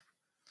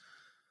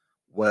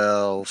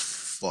Well,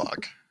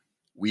 fuck.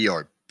 We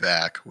are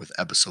back with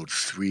episode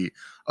 3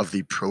 of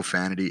the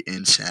Profanity,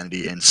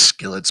 Insanity, and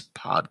Skillets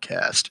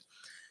podcast.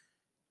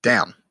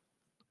 Damn,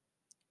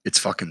 it's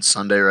fucking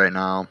Sunday right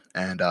now,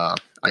 and I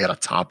got a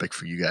topic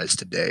for you guys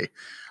today.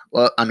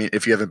 Well,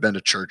 if you haven't been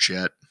to church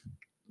yet,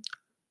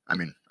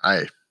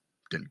 I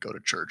didn't go to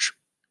church.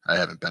 I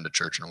haven't been to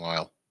church in a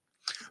while.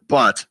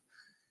 But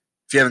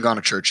if you haven't gone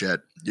to church yet,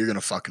 you're going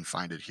to fucking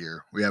find it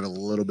here. We have a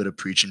little bit of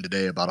preaching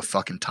today about a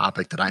fucking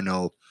topic that I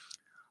know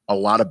a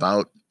lot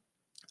about.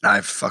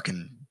 I've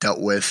fucking dealt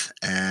with,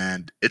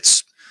 and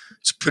it's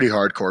a pretty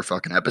hardcore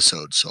fucking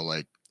episode. So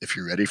like, if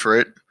you're ready for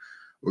it,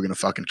 we're gonna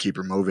fucking keep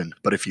her moving.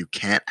 But if you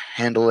can't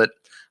handle it,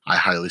 I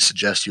highly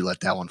suggest you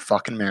let that one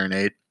fucking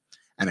marinate,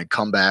 and then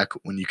come back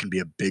when you can be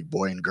a big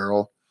boy and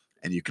girl,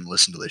 and you can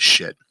listen to this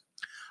shit.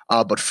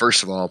 But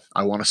first of all,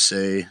 I want to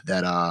say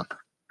that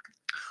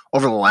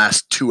over the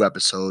last 2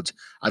 episodes,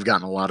 I've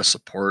gotten a lot of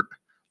support.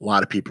 A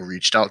lot of people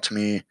reached out to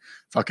me.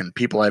 Fucking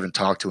people I haven't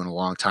talked to in a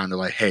long time. They're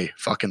like, hey,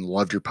 fucking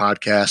loved your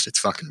podcast. It's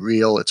fucking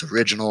real. It's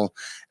original.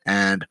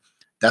 And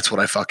that's what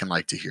I fucking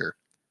like to hear.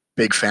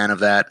 Big fan of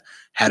that.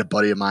 Had a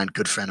buddy of mine,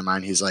 good friend of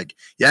mine. He's like,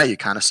 yeah, you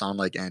kind of sound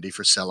like Andy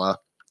Frisella.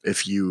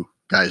 If you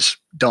guys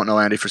don't know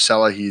Andy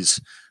Frisella, he's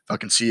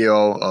fucking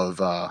CEO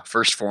of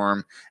First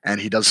Form, and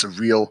he does the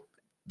Real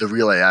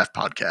AF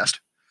podcast.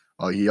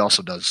 He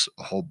also does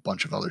a whole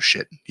bunch of other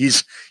shit.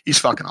 He's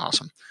fucking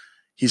awesome.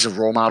 He's a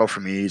role model for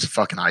me. He's a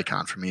fucking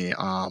icon for me.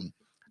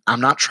 I'm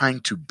not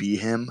trying to be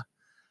him,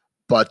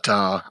 but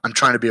I'm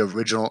trying to be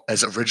original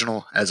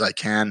as I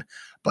can.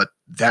 But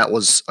that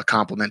was a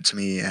compliment to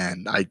me,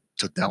 and I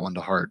took that one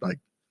to heart. Like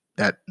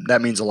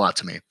that means a lot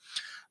to me.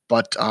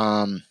 But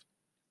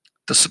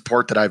the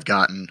support that I've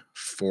gotten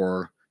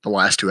for the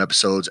last 2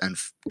 episodes and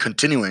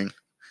continuing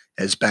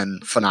has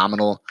been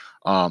phenomenal.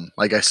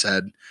 Like I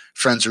said,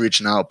 friends are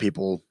reaching out.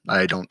 People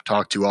I don't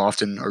talk to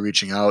often are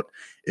reaching out.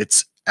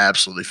 It's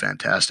absolutely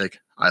fantastic.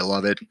 I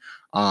love it.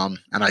 And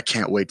I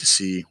can't wait to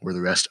see where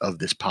the rest of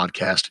this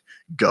podcast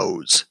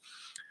goes.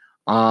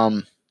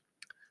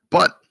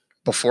 But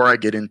before I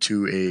get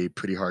into a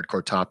pretty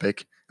hardcore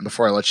topic, and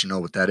before I let you know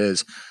what that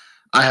is,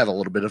 I have a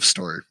little bit of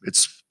story.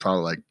 It's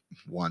probably like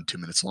 1-2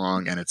 minutes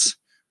long, and it's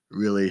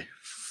really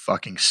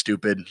fucking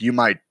stupid. You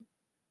might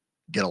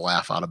get a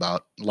laugh out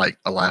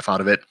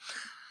of it.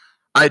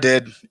 I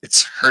did.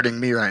 It's hurting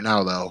me right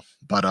now though.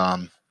 But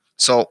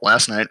so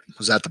last night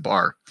was at the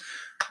bar.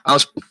 I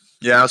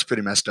was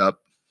pretty messed up.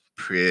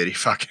 Pretty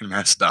fucking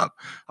messed up.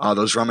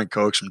 Those rum and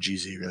cokes from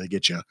GZ really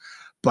get you.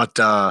 But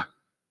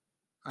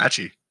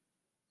actually,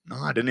 no,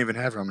 I didn't even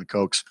have rum and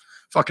cokes.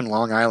 Fucking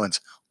Long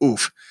Island's.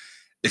 Oof.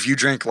 If you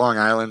drink Long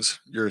Island's,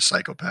 you're a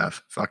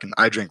psychopath. Fucking,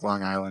 I drink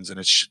Long Island's, and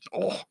it's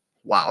oh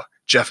wow.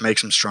 Jeff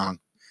makes them strong.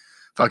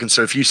 Fucking,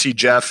 so if you see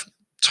Jeff,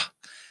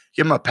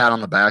 give him a pat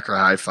on the back or a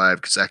high five,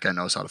 because that guy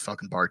knows how to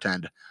fucking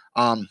bartend.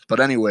 But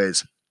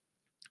anyways,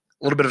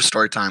 a little bit of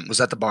story time. Was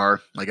at the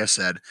bar, like I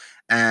said,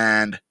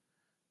 and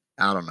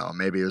I don't know,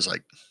 maybe it was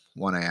like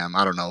 1 a.m.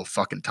 I don't know,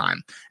 fucking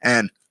time.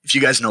 And if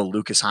you guys know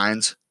Lucas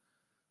Hines,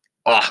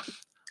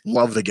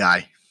 love the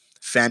guy.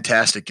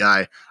 Fantastic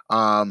guy.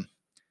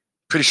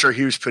 Pretty sure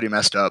he was pretty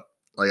messed up.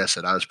 Like I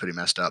said, I was pretty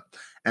messed up.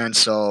 And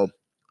so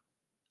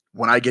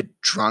when I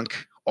get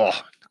drunk,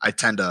 I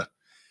tend to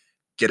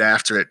get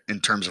after it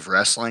in terms of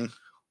wrestling.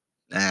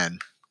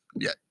 And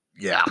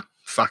yeah,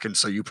 fucking,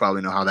 so you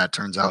probably know how that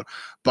turns out.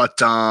 But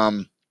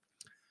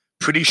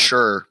pretty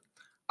sure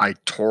I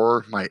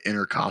tore my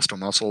intercostal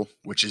muscle,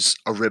 which is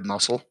a rib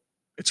muscle.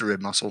 It's a rib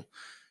muscle.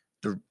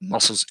 The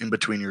muscles in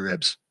between your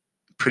ribs.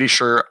 Pretty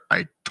sure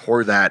I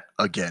tore that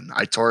again.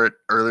 I tore it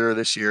earlier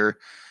this year.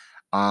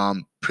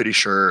 Pretty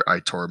sure I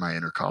tore my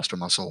intercostal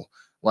muscle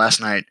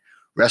last night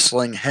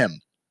wrestling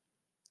him.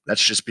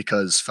 That's just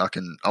because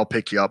fucking I'll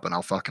pick you up and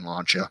I'll fucking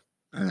launch you.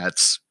 And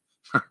that's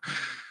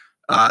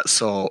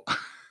so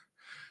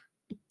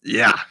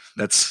yeah,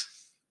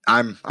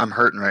 I'm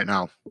hurting right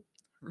now.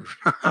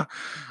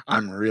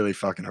 I'm really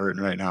fucking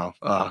hurting right now.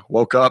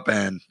 Woke up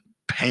and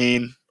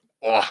pain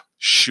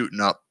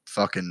shooting up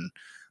fucking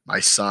my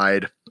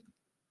side.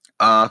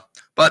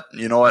 But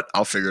you know what?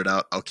 I'll figure it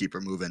out. I'll keep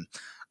her moving.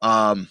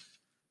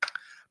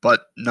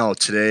 But no,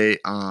 today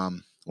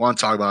want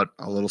to talk about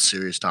a little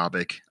serious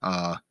topic.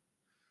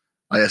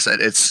 Like I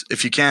said, it's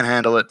if you can't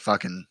handle it,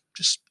 fucking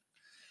just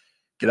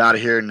get out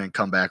of here and then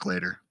come back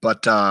later.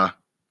 But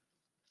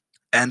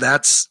and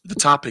that's the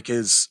topic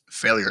is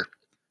failure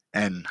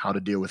and how to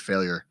deal with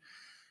failure.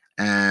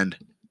 And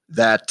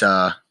that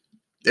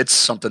it's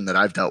something that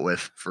I've dealt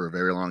with for a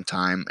very long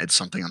time. It's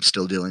something I'm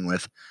still dealing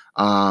with.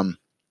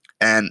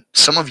 And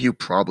some of you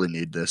probably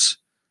need this,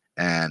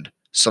 and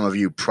some of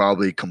you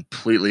probably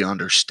completely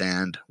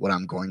understand what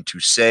I'm going to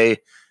say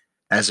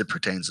as it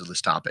pertains to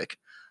this topic.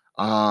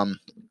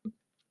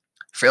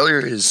 Failure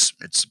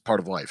it's part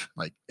of life.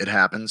 Like, it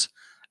happens.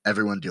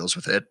 Everyone deals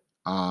with it.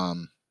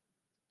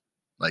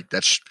 Like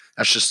that's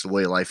just the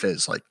way life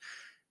is. Like,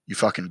 you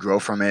fucking grow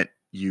from it.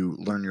 You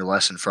learn your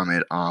lesson from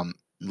it.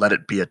 Let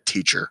it be a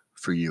teacher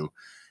for you.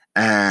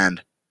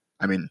 And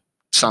I mean,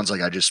 sounds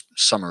like I just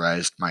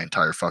summarized my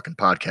entire fucking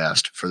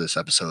podcast for this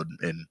episode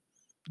in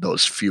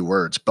those few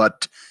words,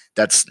 but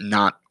that's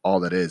not all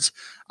that is.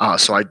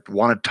 So I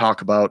want to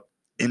talk about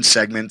in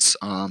segments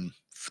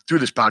through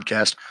this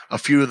podcast a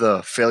few of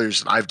the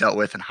failures that I've dealt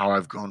with and how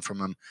I've grown from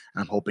them.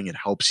 And I'm hoping it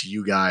helps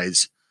you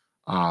guys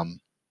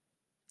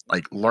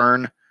like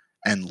learn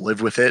and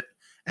live with it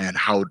and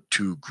how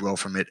to grow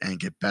from it and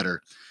get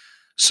better.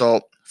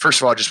 So first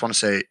of all, I just want to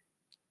say,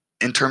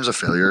 in terms of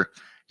failure,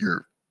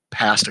 your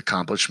past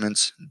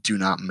accomplishments do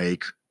not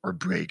make or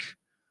break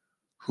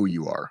who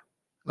you are.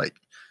 Like,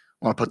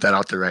 I want to put that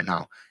out there right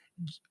now.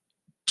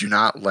 Do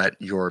not let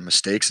your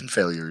mistakes and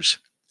failures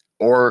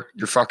or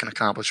your fucking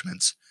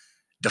accomplishments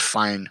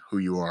define who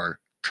you are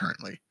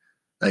currently.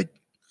 Like,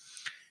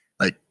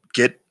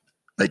 get,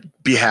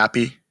 be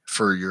happy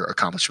for your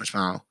accomplishments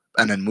now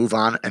and then move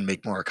on and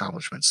make more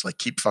accomplishments. Like,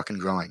 keep fucking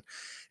growing.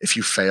 If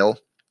you fail,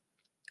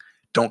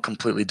 don't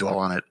completely dwell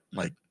on it.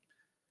 Like,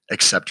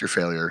 accept your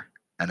failure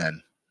and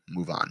then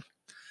move on.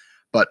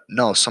 But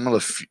no, some of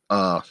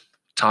the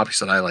topics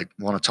that I like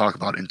want to talk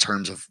about in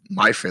terms of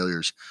my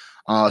failures.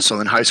 So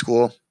in high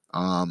school,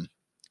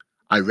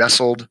 I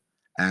wrestled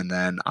and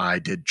then I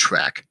did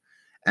track,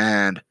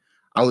 and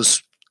I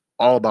was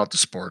all about the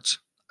sports.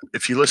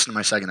 If you listen to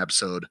my second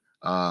episode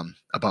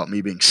about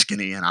me being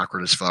skinny and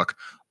awkward as fuck,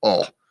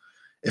 oh,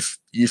 if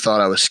you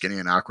thought I was skinny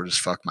and awkward as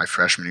fuck my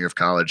freshman year of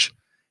college,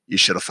 you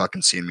should have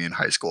fucking seen me in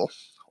high school.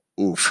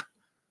 Oof,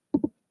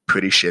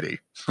 pretty shitty.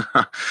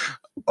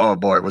 Oh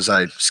boy, was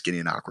I skinny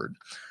and awkward.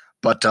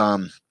 But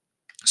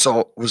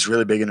so was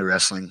really big into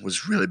wrestling,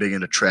 was really big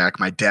into track.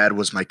 My dad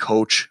was my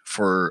coach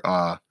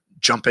for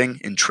jumping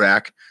in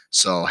track.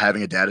 So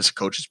having a dad as a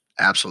coach is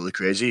absolutely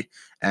crazy.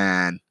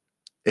 And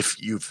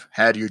if you've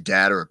had your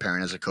dad or a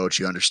parent as a coach,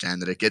 you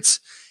understand that it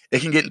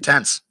can get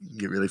intense. It can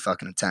get really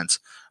fucking intense.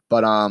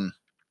 But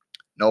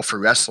no, for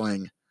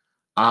wrestling,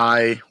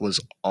 I was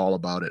all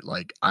about it.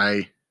 Like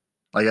I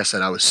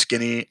said, I was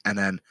skinny, and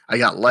then I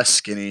got less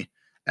skinny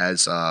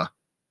as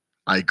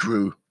I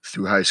grew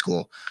through high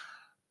school.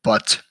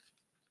 But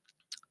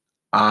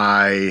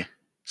I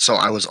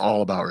was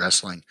all about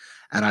wrestling,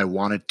 and I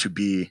wanted to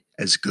be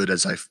as good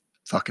as I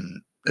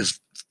fucking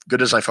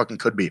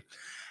could be.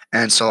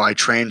 And so I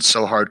trained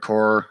so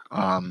hardcore,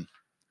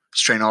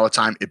 trained all the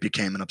time. It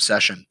became an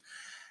obsession,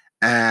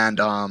 and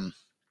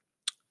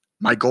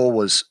my goal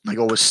was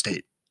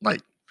state.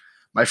 Like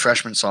my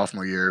freshman,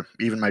 sophomore year,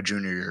 even my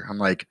junior year, I'm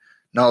like,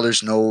 no,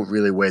 there's no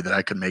really way that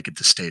I could make it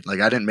to state.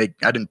 Like I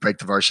didn't break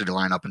the varsity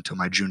lineup until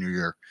my junior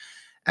year,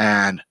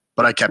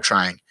 but I kept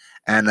trying.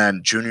 And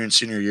then junior and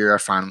senior year, I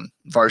found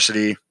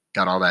varsity,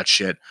 got all that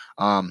shit.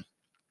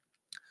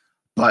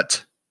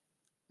 But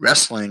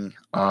wrestling,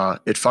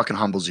 it fucking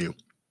humbles you.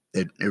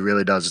 It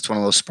really does. It's one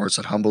of those sports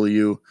that humble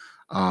you.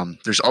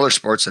 There's other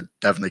sports that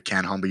definitely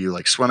can humble you,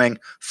 like swimming.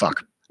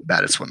 Fuck,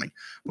 bad at swimming.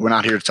 But we're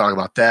not here to talk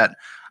about that.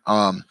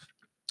 But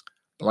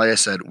like I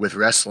said, with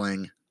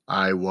wrestling,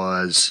 I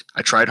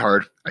tried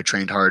hard, I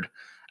trained hard,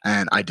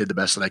 and I did the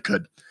best that I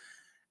could.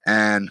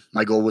 And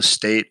my goal was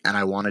state, and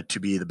I wanted to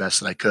be the best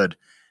that I could.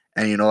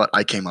 And you know what?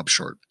 I came up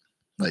short,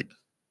 like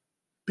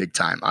big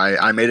time.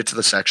 I made it to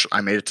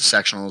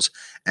sectionals,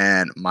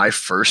 and my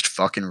first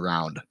fucking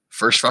round of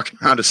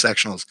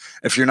sectionals.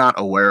 If you're not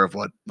aware of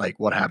what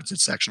happens at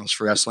sectionals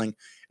for wrestling,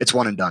 it's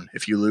one and done.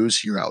 If you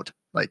lose, you're out.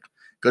 Like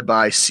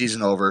goodbye,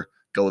 season over,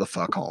 go the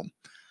fuck home.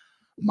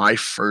 My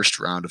first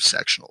round of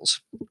sectionals,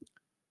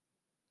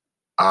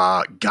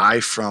 guy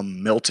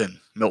from Milton,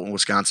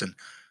 Wisconsin,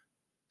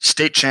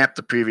 state champ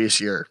the previous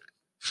year.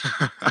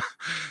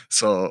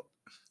 So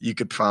you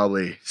could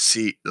probably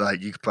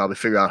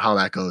figure out how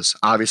that goes.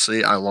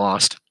 Obviously, I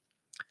lost,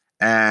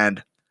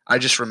 and I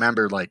just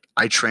remember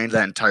I trained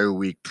that entire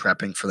week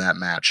prepping for that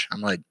match. I'm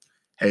like,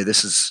 hey,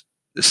 this is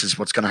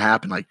what's gonna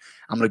happen. Like,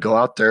 I'm gonna go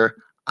out there,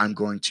 I'm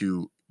going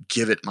to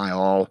give it my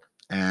all,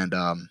 and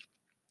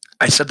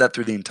I said that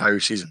through the entire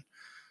season.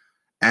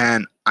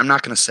 And I'm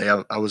not gonna say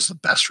I was the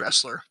best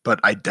wrestler,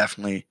 but I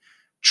definitely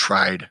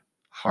tried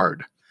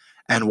hard.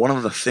 And one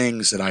of the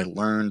things that I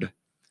learned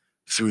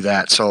through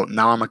that. So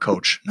now I'm a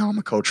coach. Now I'm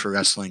a coach for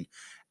wrestling,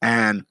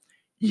 and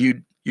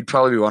you'd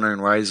probably be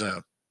wondering why he's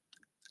a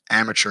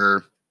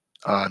amateur,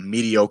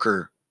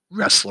 mediocre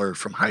wrestler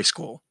from high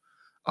school,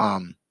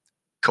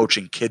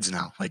 coaching kids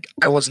now. Like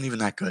I wasn't even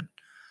that good.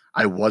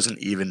 I wasn't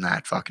even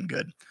that fucking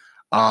good.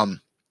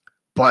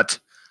 But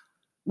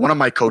one of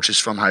my coaches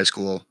from high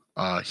school,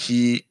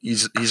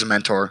 he's a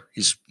mentor.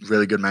 He's a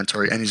really good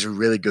mentor, and he's a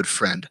really good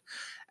friend.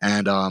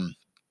 And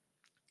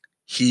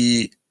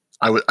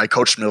I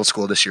coached middle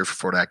school this year for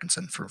Fort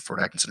Atkinson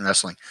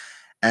Wrestling,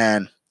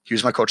 and he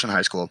was my coach in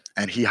high school,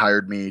 and he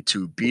hired me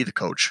to be the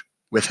coach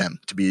with him,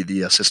 to be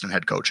the assistant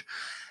head coach.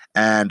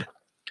 And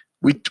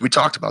we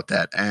talked about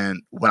that.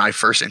 And when I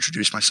first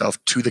introduced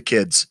myself to the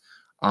kids,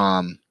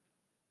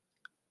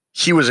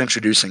 he was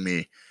introducing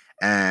me,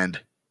 and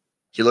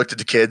he looked at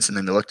the kids, and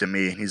then they looked at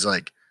me, and he's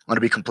like, I'm going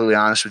to be completely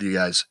honest with you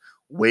guys.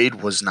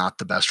 Wade was not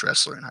the best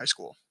wrestler in high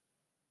school.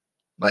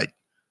 Like,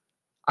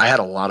 I had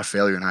a lot of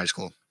failure in high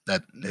school.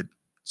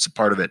 It's a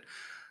part of it.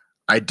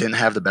 I didn't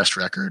have the best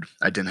record.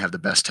 I didn't have the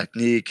best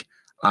technique.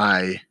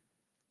 Like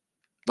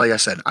I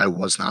said, I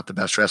was not the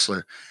best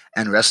wrestler,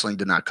 and wrestling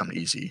did not come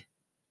easy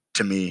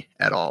to me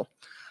at all.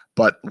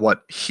 But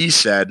what he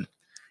said,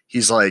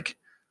 he's like,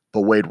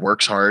 but Wade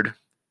works hard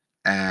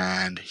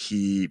and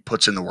he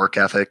puts in the work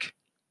ethic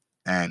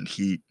and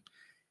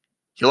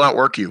he'll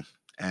outwork you.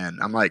 And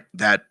I'm like,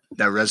 that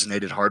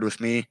resonated hard with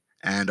me.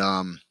 And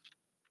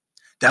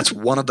that's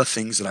one of the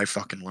things that I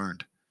fucking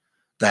learned,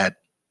 that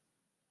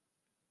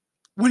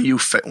when you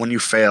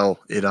fail,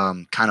 it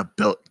kind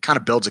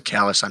of builds a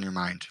callus on your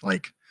mind.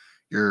 Like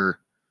you're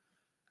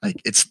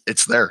like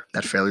it's there.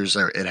 That failure's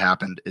there. It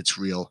happened. It's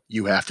real.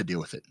 You have to deal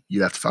with it.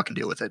 You have to fucking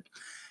deal with it.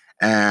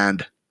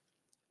 And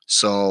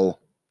so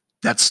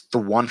that's the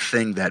one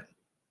thing that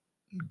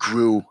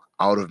grew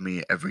out of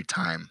me every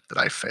time that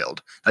I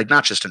failed. Like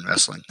not just in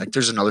wrestling. Like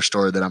there's another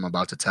story that I'm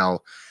about to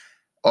tell.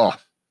 Oh,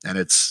 and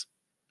it's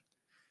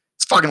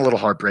fucking a little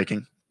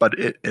heartbreaking, but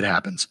it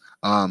happens.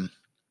 And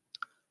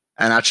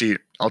actually,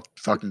 I'll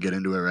fucking get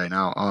into it right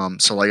now.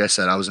 So like I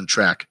said, I was in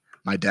track.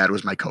 My dad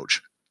was my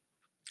coach.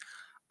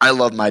 I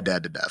love my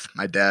dad to death.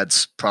 My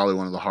dad's probably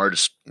one of the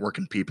hardest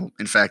working people.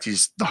 In fact,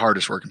 he's the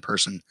hardest working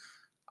person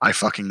I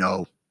fucking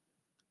know.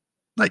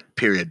 Like,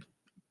 period.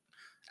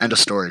 End of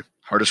story.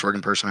 Hardest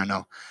working person I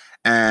know.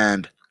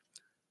 And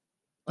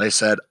like I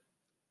said,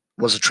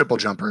 was a triple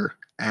jumper,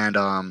 and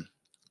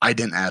I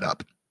didn't add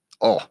up.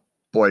 Oh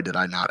boy, did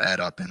I not add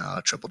up in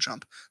a triple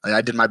jump. Like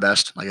I did my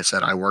best. Like I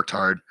said, I worked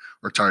hard,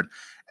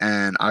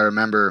 and I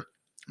remember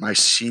my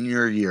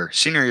senior year.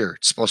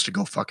 It's supposed to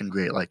go fucking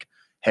great. Like,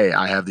 hey,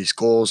 I have these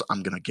goals.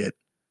 I'm gonna get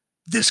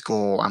this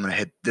goal. I'm gonna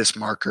hit this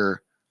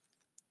marker.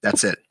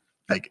 That's it.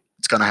 Like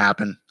it's gonna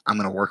happen. I'm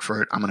gonna work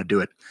for it. I'm gonna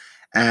do it.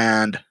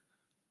 And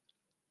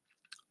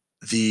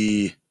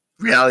the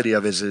reality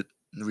of it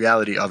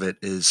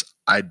is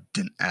I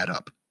didn't add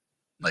up,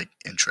 like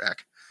in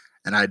track,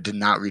 and I did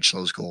not reach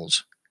those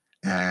goals.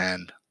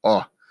 And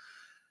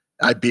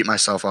I beat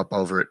myself up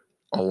over it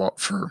a lot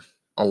for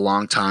a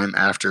long time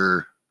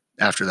after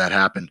that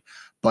happened.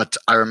 But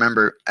I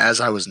remember as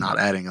I was not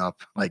adding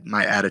up, like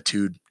my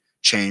attitude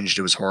changed.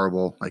 It was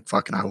horrible. Like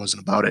fucking I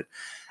wasn't about it.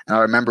 And I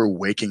remember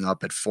waking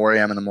up at 4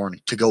 a.m. in the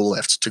morning to go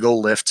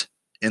lift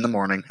in the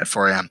morning at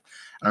 4 a.m.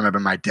 I remember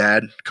my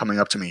dad coming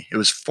up to me. It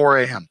was 4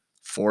 a.m.,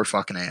 4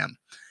 fucking a.m.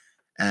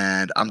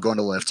 And I'm going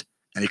to lift.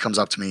 And he comes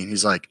up to me and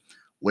he's like,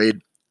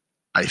 Wade,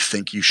 I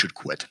think you should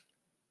quit.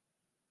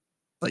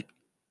 Like,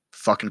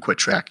 fucking quit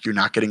track. You're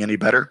not getting any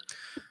better.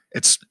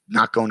 It's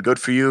not going good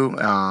for you.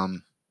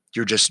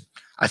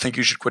 I think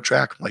you should quit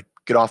track. Like,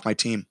 get off my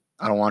team.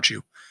 I don't want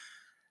you.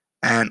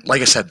 And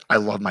like I said, I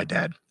love my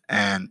dad.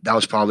 And that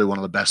was probably one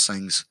of the best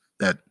things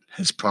that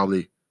has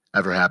probably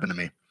ever happened to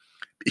me.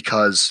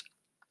 Because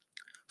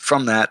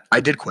from that,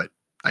 I did quit.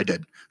 I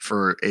did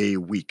for a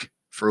week.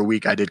 For a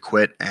week, I did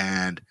quit.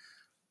 And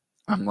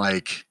I'm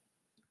like,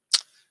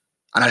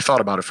 and I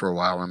thought about it for a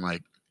while. I'm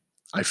like,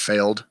 I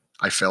failed.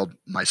 I failed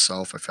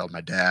myself. I failed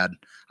my dad.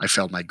 I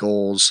failed my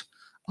goals.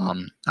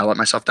 I let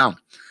myself down.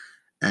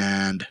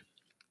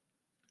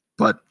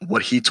 But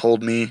what he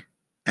told me,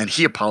 and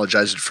he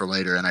apologized for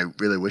later, and I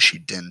really wish he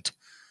didn't.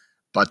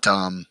 But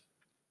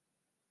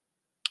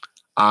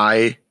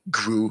I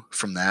grew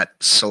from that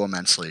so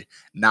immensely.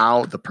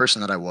 Now the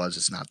person that I was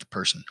is not the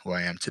person who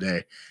I am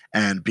today.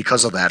 And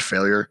because of that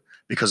failure,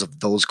 because of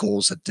those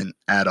goals that didn't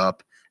add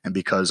up, and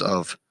because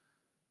of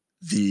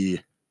the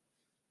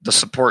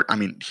support, I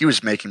mean, he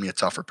was making me a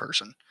tougher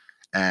person.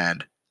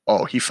 And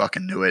he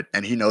fucking knew it,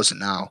 and he knows it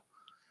now.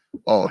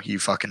 He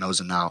fucking knows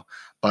it now.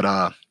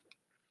 But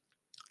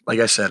like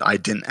I said, I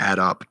didn't add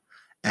up,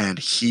 and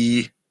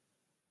he's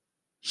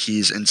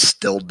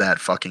instilled that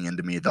fucking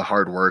into me. The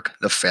hard work,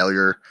 the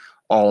failure,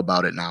 all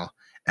about it now.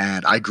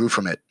 And I grew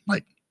from it.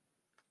 Like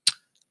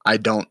I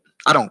don't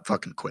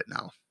fucking quit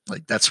now.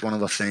 Like that's one of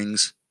the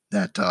things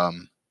that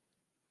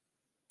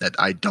that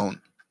I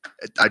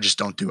just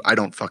don't do. I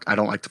don't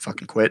like to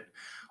fucking quit.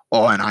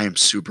 And I am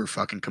super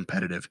fucking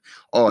competitive.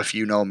 If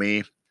you know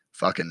me,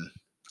 fucking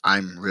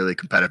I'm really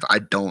competitive. I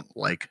don't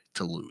like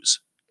to lose.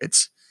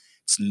 It's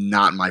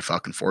not my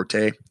fucking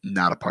forte,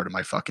 not a part of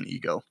my fucking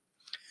ego.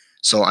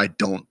 So I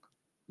don't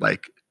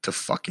like to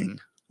fucking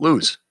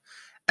lose.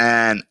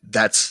 And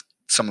that's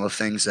some of the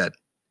things that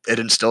it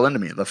instilled into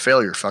me. The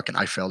failure,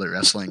 I failed at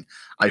wrestling.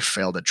 I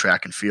failed at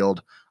track and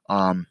field.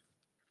 I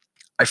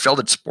failed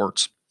at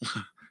sports.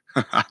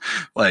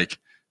 Like,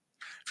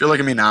 if you look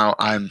at me now,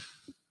 I'm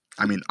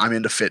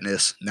into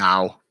fitness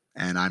now,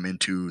 and I'm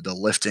into the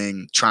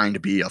lifting, trying to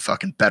be a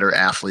fucking better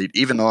athlete,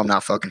 even though I'm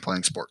not fucking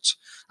playing sports.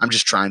 I'm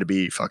just trying to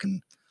be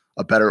fucking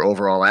a better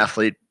overall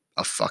athlete,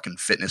 a fucking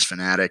fitness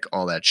fanatic,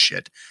 all that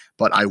shit.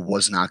 But I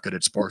was not good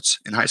at sports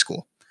in high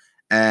school.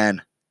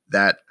 And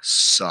that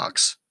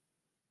sucks.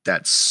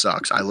 That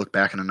sucks. I look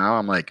back on it now,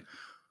 I'm like,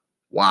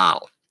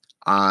 wow,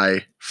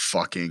 I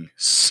fucking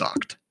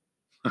sucked.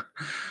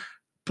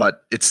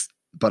 But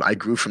I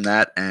grew from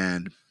that,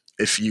 and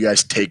if you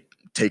guys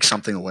take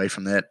something away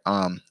from that,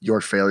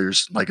 your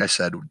failures, like I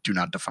said, do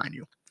not define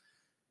you.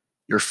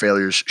 your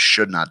failures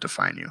should not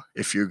define you.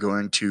 If you're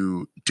going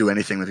to do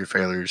anything with your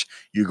failures,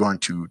 you're going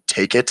to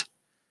take it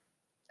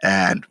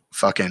and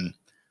fucking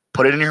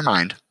put it in your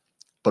mind,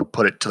 but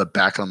put it to the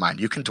back of the mind.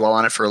 You can dwell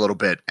on it for a little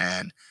bit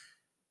and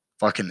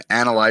fucking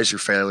analyze your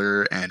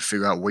failure and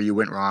figure out where you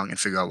went wrong and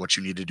figure out what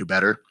you need to do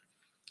better.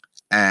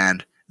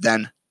 And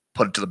then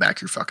put it to the back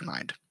of your fucking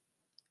mind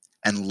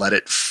and let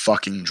it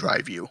fucking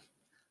drive you.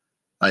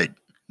 Like,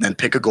 then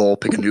pick a goal,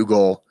 pick a new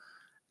goal,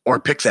 or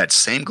pick that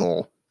same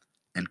goal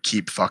and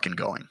keep fucking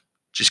going.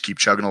 Just keep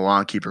chugging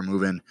along, keep her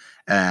moving,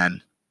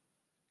 and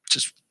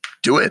just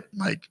do it.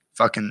 Like,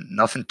 fucking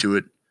nothing to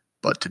it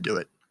but to do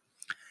it.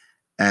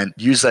 And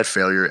use that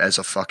failure as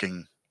a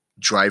fucking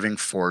driving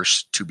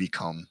force to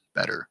become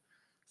better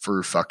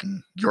for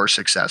fucking your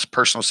success,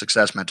 personal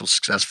success, mental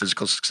success,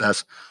 physical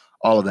success,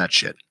 all of that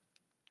shit.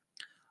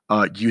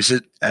 Use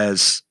it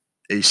as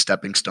a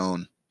stepping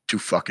stone to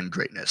fucking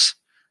greatness.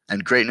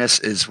 And greatness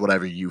is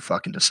whatever you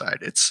fucking decide.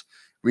 It's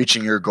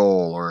reaching your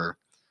goal or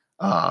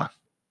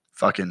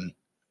fucking,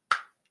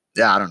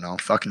 yeah, I don't know,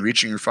 fucking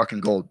reaching your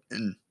fucking goal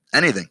in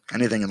anything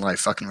in life,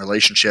 fucking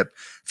relationship,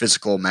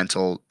 physical,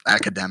 mental,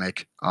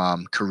 academic,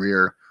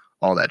 career,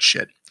 all that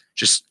shit.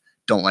 Just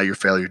don't let your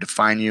failure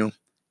define you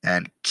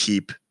and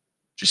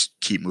just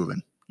keep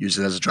moving. Use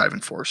it as a driving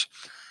force.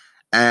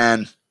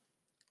 And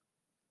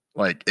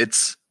like,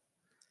 it's,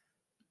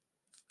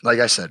 like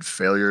I said,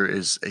 failure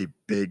is a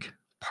big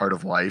part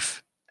of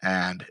life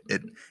and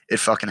it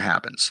fucking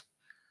happens.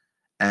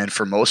 And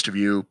for most of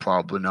you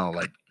probably know,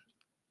 like,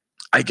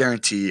 I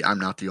guarantee I'm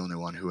not the only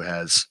one who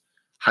has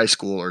high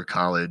school or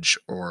college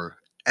or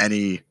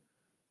any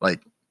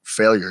like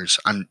failures.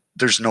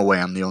 There's no way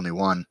I'm the only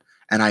one.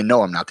 And I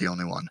know I'm not the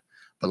only one.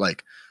 But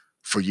like,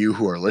 for you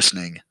who are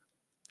listening,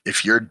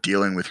 if you're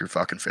dealing with your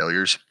fucking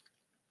failures,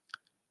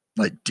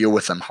 like, deal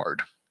with them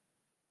hard.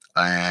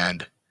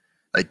 And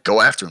like,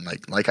 go after them.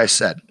 Like I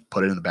said,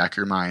 put it in the back of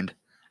your mind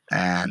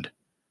and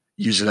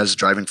use it as a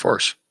driving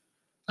force.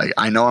 Like,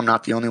 I know I'm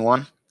not the only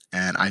one.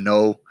 And I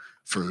know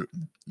for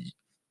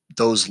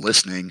those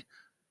listening,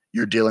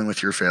 you're dealing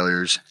with your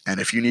failures. And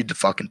if you need to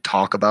fucking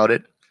talk about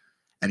it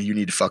and you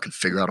need to fucking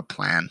figure out a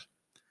plan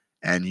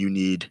and you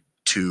need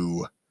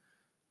to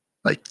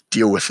like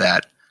deal with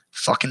that,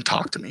 fucking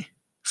talk to me.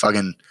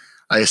 Fucking,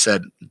 like I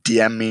said,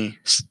 DM me,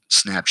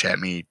 Snapchat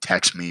me,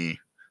 text me,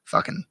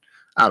 fucking,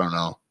 I don't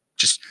know.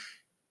 Just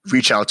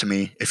reach out to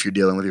me if you're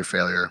dealing with your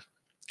failure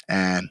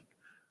and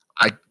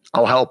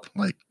I'll help.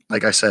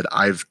 Like I said,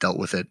 I've dealt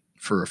with it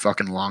for a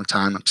fucking long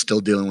time. I'm still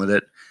dealing with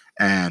it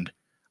and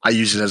I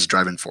use it as a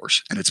driving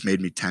force and it's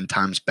made me 10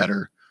 times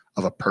better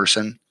of a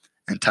person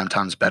and 10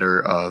 times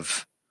better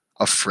of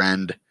a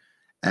friend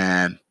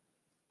and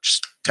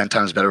just 10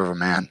 times better of a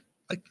man.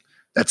 Like,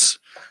 that's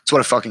what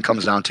it fucking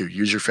comes down to.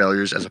 Use your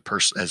failures as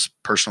as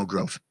personal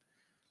growth.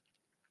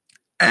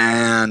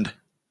 And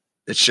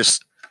it's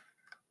just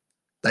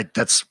like,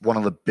 that's one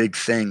of the big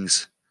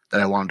things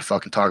that I wanted to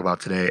fucking talk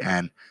about today.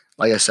 And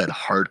like I said,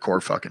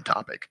 hardcore fucking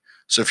topic.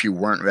 So if you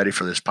weren't ready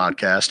for this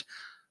podcast,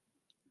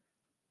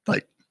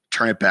 like,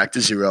 turn it back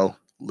to 0,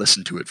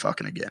 listen to it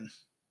fucking again.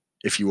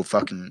 If you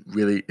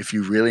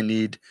really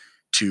need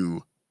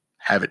to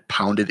have it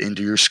pounded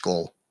into your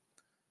skull,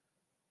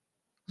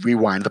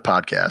 rewind the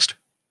podcast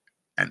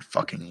and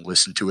fucking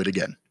listen to it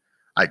again.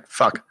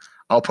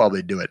 I'll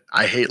probably do it.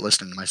 I hate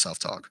listening to myself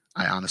talk.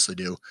 I honestly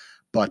do.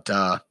 But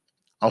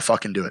I'll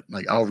fucking do it.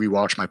 Like, I'll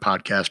rewatch my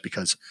podcast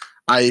because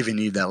I even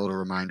need that little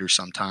reminder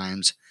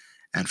sometimes.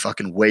 And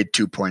fucking Wade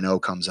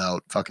 2.0 comes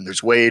out. Fucking,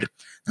 there's Wade,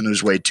 and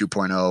there's Wade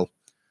 2.0.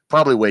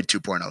 Probably Wade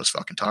 2.0 is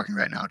fucking talking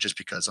right now just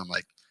because I'm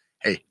like,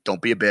 hey,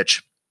 don't be a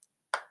bitch.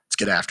 Let's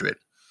get after it.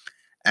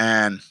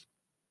 And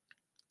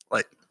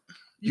like,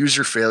 use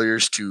your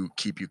failures to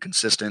keep you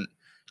consistent,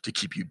 to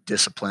keep you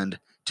disciplined,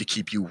 to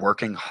keep you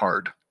working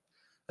hard.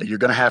 Like, you're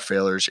going to have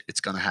failures. It's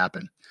going to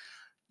happen.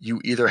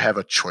 You either have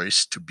a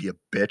choice to be a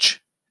bitch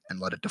and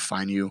let it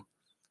define you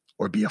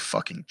or be a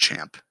fucking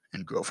champ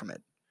and grow from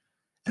it.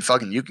 And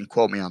fucking, you can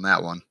quote me on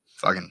that one.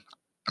 Fucking,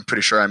 I'm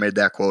pretty sure I made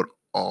that quote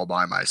all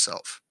by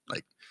myself.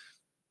 Like,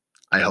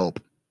 I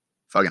hope.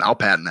 Fucking, I'll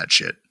patent that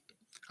shit.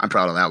 I'm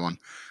proud of that one.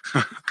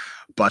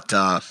 But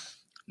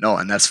no,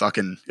 and that's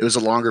fucking, it was a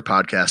longer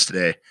podcast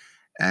today.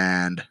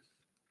 And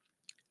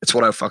it's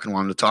what I fucking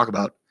wanted to talk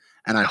about.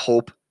 And I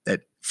hope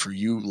that for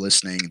you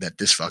listening, that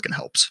this fucking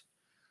helps.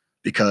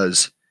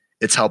 Because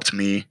it's helped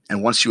me.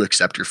 And once you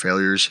accept your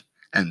failures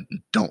and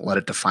don't let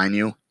it define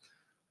you,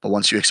 but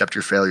once you accept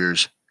your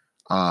failures,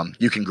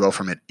 you can grow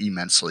from it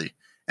immensely.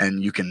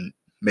 And you can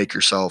make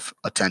yourself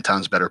a 10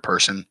 times better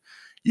person.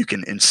 You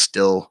can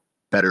instill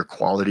better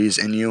qualities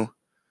in you.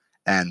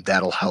 And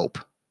that'll help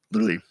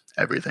literally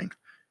everything.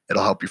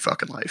 It'll help your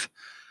fucking life.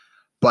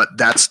 But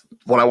that's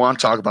what I want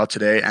to talk about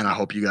today. And I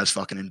hope you guys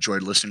fucking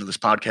enjoyed listening to this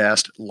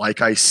podcast.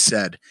 Like I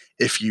said,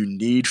 if you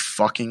need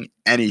fucking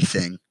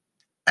anything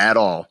at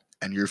all,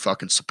 and you're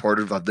fucking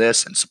supportive of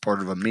this and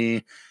supportive of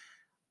me,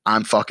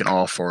 I'm fucking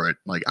all for it.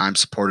 Like, I'm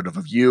supportive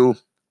of you.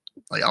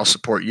 Like, I'll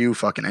support you.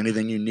 Fucking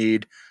anything you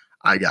need,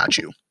 I got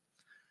you.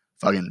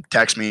 Fucking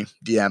text me,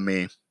 DM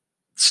me,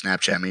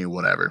 Snapchat me,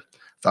 whatever.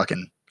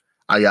 Fucking,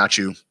 I got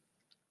you.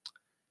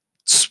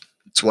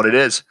 It's what it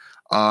is.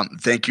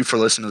 Thank you for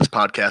listening to this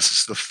podcast. This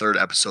is the third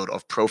episode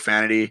of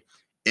Profanity,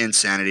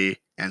 Insanity,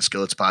 and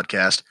Skillets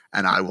podcast,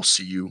 and I will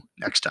see you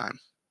next time.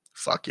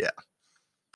 Fuck yeah.